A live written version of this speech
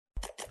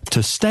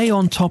To stay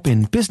on top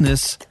in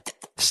business,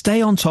 stay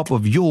on top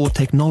of your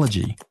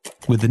technology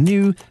with the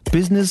new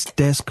Business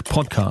Desk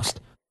podcast,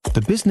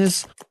 The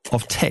Business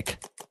of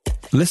Tech.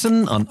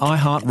 Listen on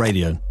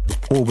iHeartRadio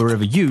or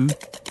wherever you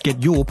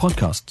get your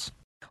podcasts.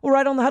 All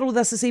right, on the Huddle with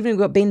us this evening, we've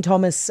got Ben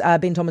Thomas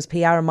PR,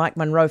 and Mike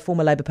Munro,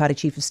 former Labour Party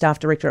Chief of Staff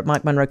Director at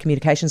Mike Munro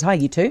Communications. Hi,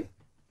 you two.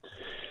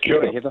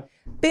 Sure, Heather.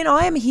 Ben,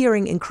 I am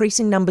hearing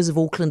increasing numbers of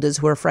Aucklanders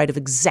who are afraid of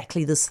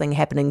exactly this thing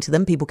happening to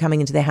them, people coming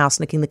into their house,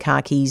 nicking the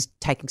car keys,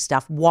 taking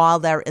stuff while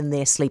they're in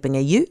there sleeping.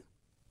 Are you?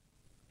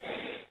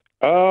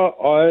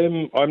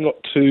 I'm not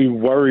too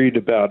worried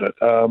about it.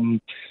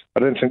 I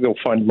don't think they'll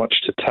find much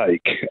to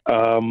take.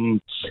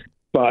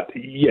 But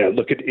yeah,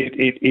 look,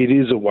 it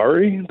is a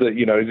worry that,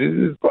 you know,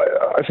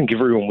 I think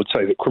everyone would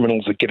say that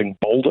criminals are getting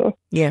bolder.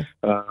 Yeah.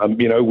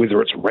 You know,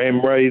 whether it's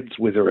ram raids,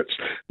 whether it's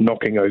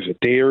knocking over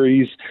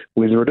dairies,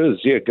 whether it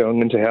is,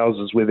 going into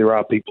houses where there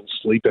are people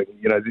sleeping.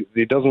 You know,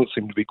 there doesn't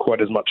seem to be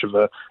quite as much of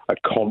a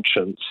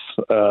conscience,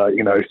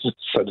 you know,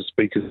 so to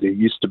speak, as there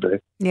used to be.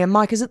 Yeah,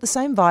 Mike, is it the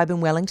same vibe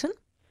in Wellington?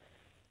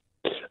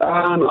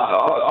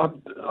 I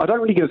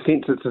don't really get a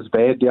sense it's as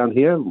bad down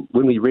here.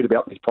 When we read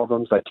about these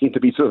problems, they tend to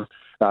be sort of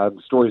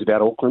stories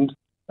about Auckland.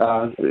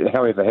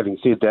 However, having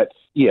said that,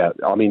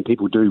 I mean,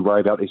 people do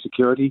worry about their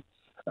security.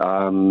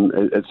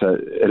 It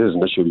is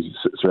an issue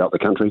throughout the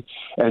country.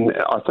 And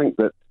I think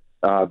that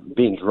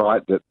Ben's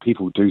right that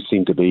people do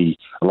seem to be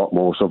a lot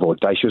more sort of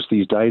audacious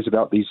these days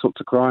about these sorts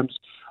of crimes.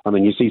 I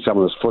mean, you see some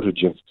of this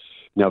footage of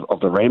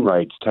the ram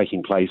raids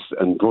taking place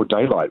in broad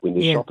daylight when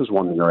there's shoppers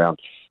wandering around.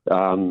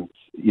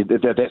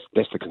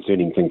 That's the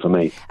concerning thing for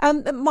me.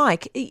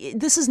 Mike,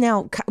 this is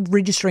now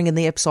registering in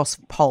the Ipsos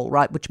poll,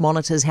 right, which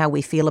monitors how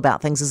we feel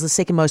about things, is the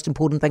second most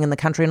important thing in the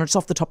country. And it's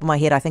off the top of my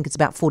head, I think it's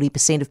about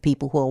 40% of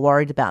people who are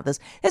worried about this.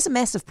 That's a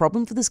massive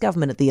problem for this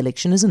government at the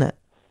election, isn't it?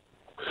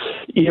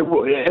 Yeah,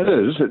 well, it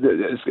is.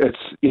 It's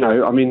you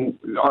know, I mean,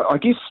 I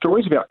guess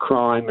stories about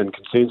crime and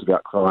concerns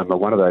about crime are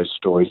one of those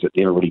stories that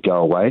never really go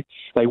away.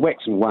 They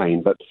wax and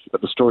wane, but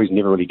the stories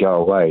never really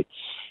go away.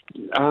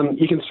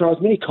 You can throw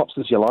as many cops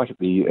as you like at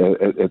the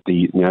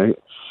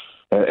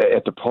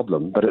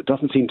problem, but it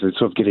doesn't seem to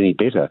sort of get any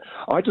better.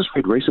 I just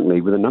read recently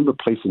with the number of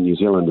police in New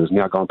Zealand has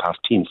now gone past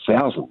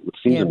 10,000, which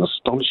seems an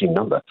astonishing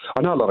number.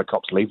 I know a lot of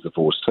cops leave the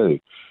force too,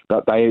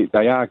 but they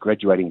are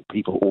graduating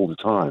people all the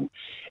time,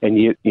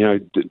 and yet, you know,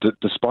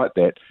 despite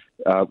that,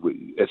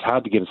 it's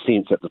hard to get a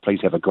sense that the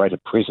police have a greater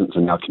presence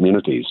in our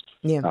communities.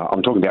 Yeah.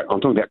 I'm talking about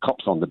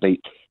cops on the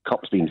beat,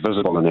 cops being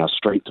visible in our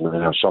streets and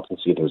in our shopping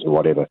centres and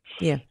whatever.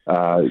 Yeah.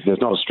 There's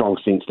not a strong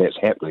sense that's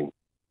happening.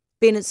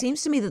 Ben, it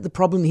seems to me that the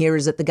problem here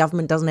is that the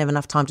government doesn't have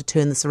enough time to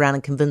turn this around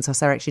and convince us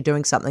they're actually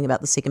doing something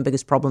about the second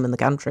biggest problem in the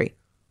country.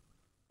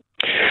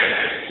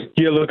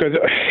 Yeah, look,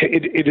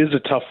 it is a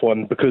tough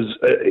one because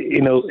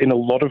in a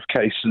lot of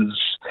cases,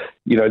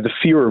 you know, the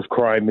fear of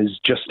crime is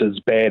just as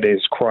bad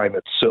as crime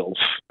itself,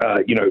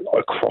 you know,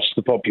 across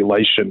the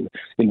population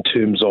in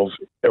terms of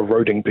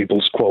eroding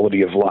people's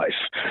quality of life.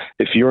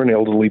 If you're an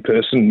elderly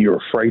person and you're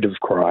afraid of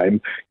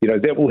crime, you know,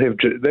 that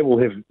will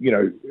have you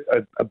know,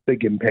 a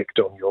big impact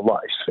on your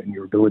life and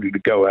your ability to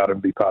go out and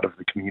be part of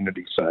the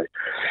community, say.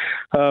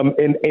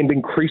 And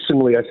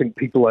increasingly, I think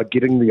people are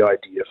getting the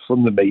idea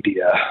from the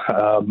media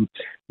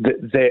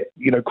that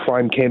you know,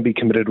 crime can be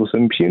committed with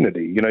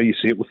impunity. You know, you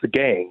see it with the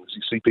gangs.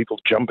 You see people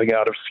jumping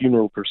out of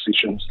funeral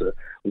processions to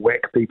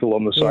whack people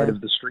on the side of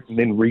the street and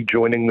then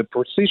rejoining the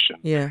procession.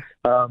 Yeah.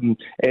 And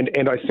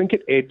I think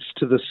it adds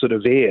to this sort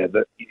of air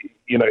that,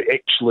 you know,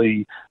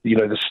 actually, you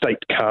know, the state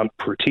can't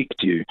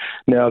protect you.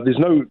 Now, there's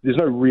no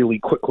really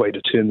quick way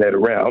to turn that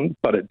around,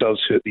 but it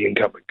does hurt the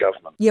incumbent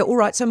government. Yeah, all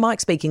right. So,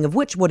 Mike, speaking of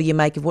which, what do you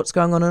make of what's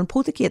going on in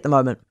Portuguese at the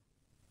moment?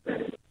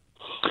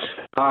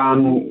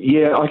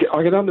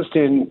 I can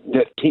understand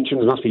that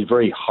tensions must be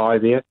very high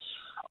there.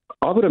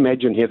 I would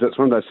imagine here that it's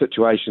one of those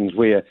situations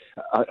where,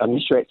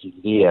 unless you're actually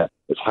there,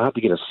 it's hard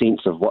to get a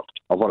sense of what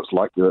it's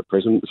like there at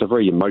present. It's a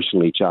very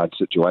emotionally charged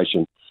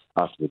situation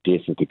after the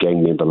death of the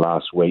gang member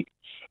last week.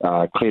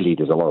 Clearly,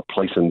 there's a lot of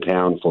police in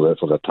town for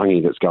the tangi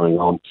that's going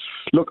on.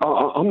 Look,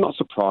 I'm not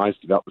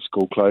surprised about the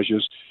school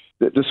closures.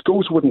 The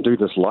schools wouldn't do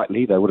this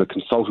lightly. They would have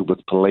consulted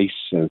with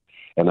police and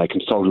they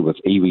consulted with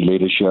iwi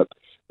leadership.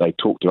 They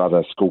talked to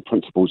other school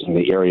principals in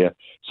the area.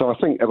 So I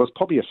think it was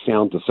probably a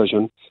sound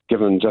decision,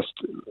 given just,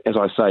 as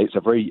I say, it's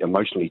a very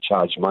emotionally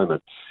charged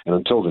moment. And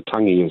until the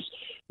tangi is,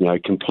 you know,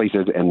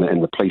 completed and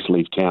the police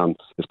leave town,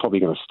 it's probably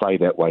going to stay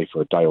that way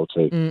for a day or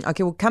two.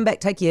 Okay, we'll come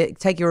back, take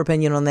your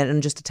opinion on that in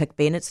just a tick,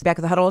 Ben. It's the back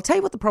of the Huddle. I'll tell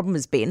you what the problem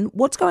is, Ben.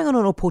 What's going on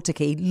in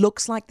Opotiki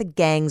looks like the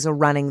gangs are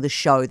running the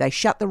show. They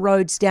shut the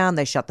roads down,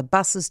 they shut the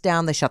buses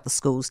down, they shut the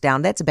schools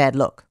down. That's a bad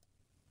look.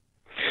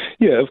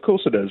 Yeah, of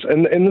course it is,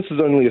 and this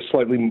is only a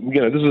slightly, you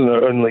know, this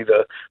is only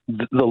the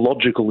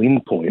logical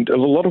endpoint of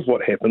a lot of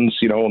what happens,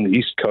 you know, on the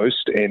East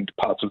Coast and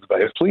parts of the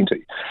Bay of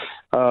Plenty.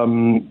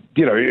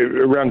 You know,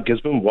 around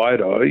Gisborne,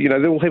 Wairoa, you know,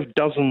 they will have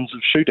dozens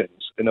of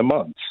shootings in a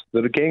month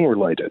that are gang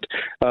related,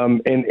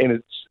 and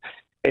it's,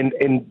 And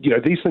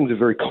these things are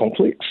very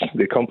complex.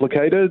 They're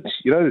complicated.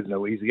 There's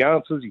no easy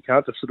answers. You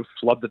can't just sort of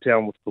flood the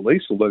town with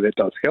police, although that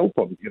does help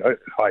on,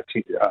 high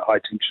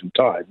tension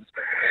times.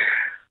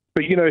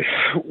 But,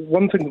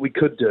 one thing that we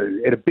could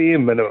do at a bare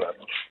minimum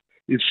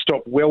is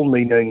stop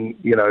well-meaning,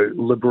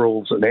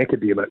 liberals and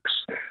academics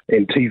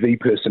and TV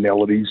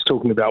personalities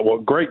talking about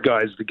what great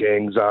guys the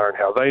gangs are and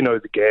how they know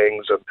the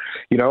gangs and,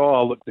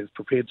 look, they've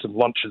prepared some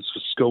lunches for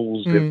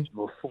schools, they've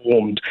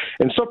reformed,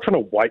 and stop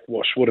trying to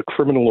whitewash what are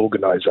criminal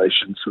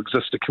organisations who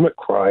exist to commit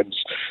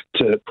crimes,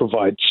 to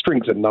provide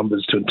strength in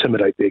numbers, to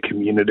intimidate their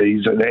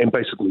communities and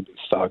basically be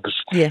thugs.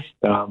 Yeah.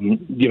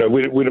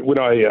 When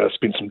I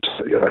spent spent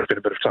a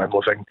bit of time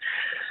living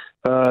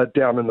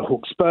down in the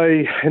Hawke's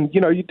Bay, and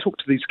you talk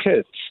to these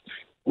kids,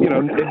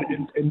 and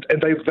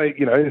they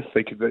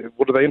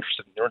what are they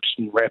interested in? They're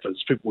interested in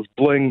rappers, people with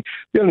bling.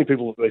 The only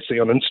people that they see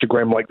on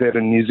Instagram like that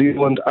in New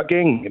Zealand are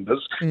gang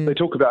members. They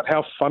talk about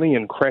how funny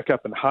and crack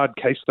up and hard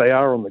case they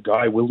are on the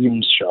Guy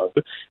Williams show,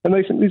 and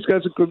they think these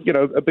guys are good,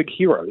 are big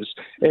heroes,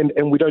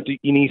 and we don't do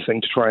anything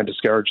to try and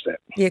discourage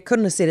that. Yeah,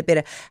 couldn't have said it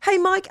better. Hey,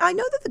 Mike, I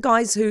know that the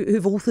guys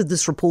who've authored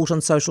this report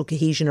on social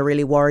cohesion are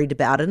really worried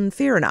about it, and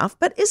fair enough,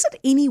 but is it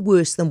any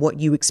worse than what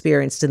you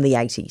experienced in the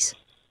 80s?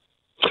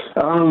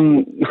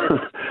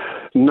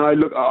 No,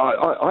 look,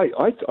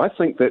 I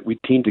think that we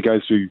tend to go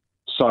through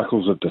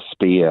cycles of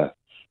despair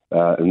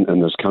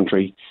in this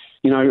country.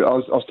 I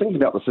was thinking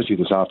about this issue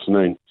this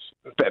afternoon.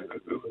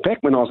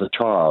 Back when I was a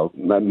child,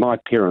 my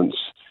parents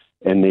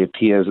and their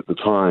peers at the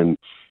time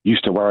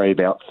used to worry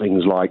about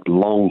things like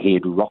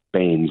long-haired rock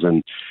bands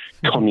and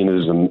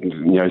communism,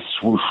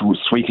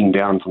 sweeping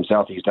down from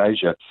Southeast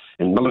Asia,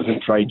 and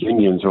militant trade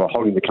unions who are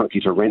holding the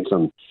country to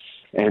ransom.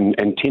 And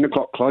 10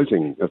 o'clock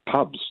closing of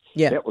pubs.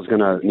 Yeah. That was going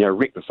to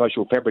wreck the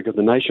social fabric of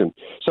the nation.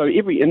 So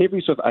in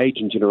every sort of age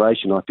and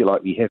generation, I feel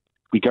like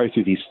we go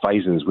through these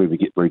phases where we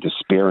get very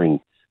despairing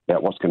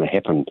about what's going to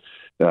happen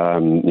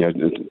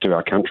to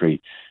our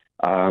country.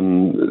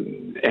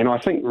 And I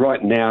think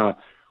right now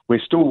we're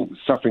still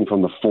suffering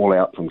from the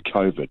fallout from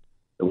COVID.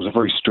 It was a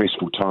very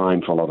stressful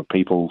time for a lot of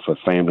people, for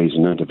families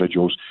and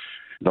individuals.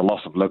 The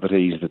loss of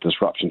liberties, the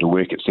disruption to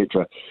work,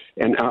 etc.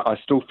 And I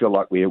still feel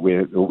like we're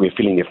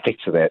feeling the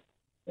effects of that.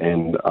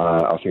 And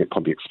I think it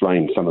probably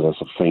explains some of the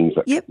sort of things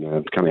that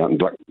come out in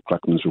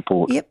Gluckman's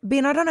report. Yep,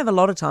 Ben, I don't have a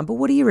lot of time, but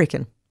what do you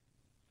reckon?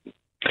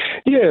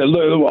 Yeah,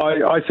 look,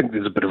 I think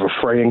there's a bit of a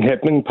fraying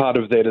happening. Part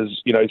of that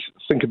is,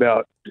 think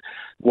about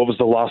what was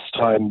the last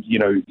time,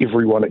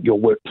 everyone at your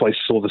workplace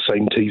saw the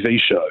same TV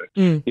show.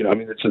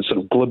 It's a sort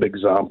of glib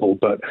example,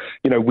 but,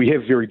 we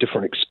have very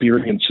different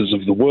experiences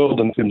of the world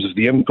in terms of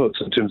the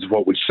inputs, in terms of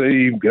what we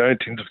see.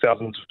 Tens of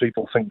thousands of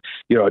people think,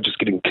 are just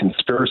getting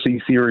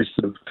conspiracy theories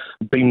sort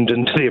of beamed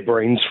into their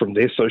brains from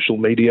their social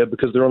media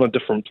because they're on a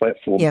different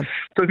platform. Yeah.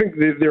 So I think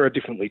there are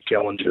definitely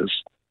challenges.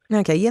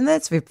 Okay, yeah, and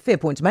that's a fair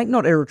point to make.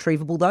 Not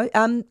irretrievable, though.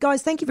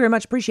 Guys, thank you very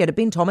much. Appreciate it.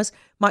 Ben Thomas,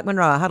 Mike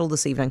Monroe, Huddle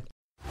this evening.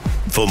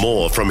 For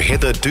more from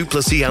Heather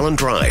Duplessis Allen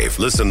Drive,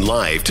 listen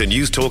live to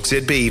News Talk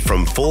ZB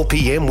from 4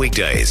 p.m.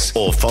 weekdays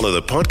or follow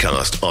the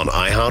podcast on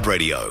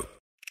iHeartRadio.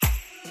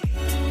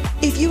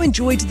 If you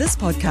enjoyed this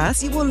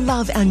podcast, you will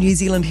love our New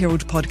Zealand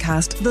Herald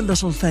podcast, The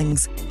Little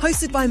Things,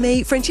 hosted by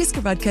me,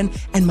 Francesca Rudkin,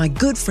 and my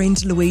good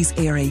friend Louise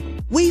Airy.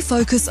 We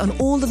focus on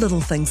all the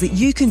little things that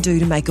you can do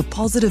to make a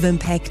positive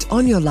impact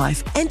on your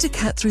life and to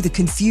cut through the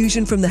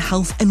confusion from the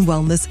health and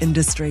wellness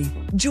industry.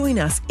 Join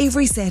us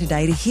every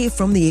Saturday to hear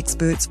from the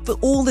experts for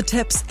all the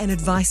tips and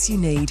advice you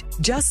need.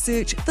 Just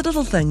search The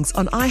Little Things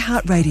on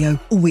iHeartRadio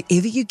or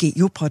wherever you get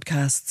your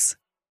podcasts.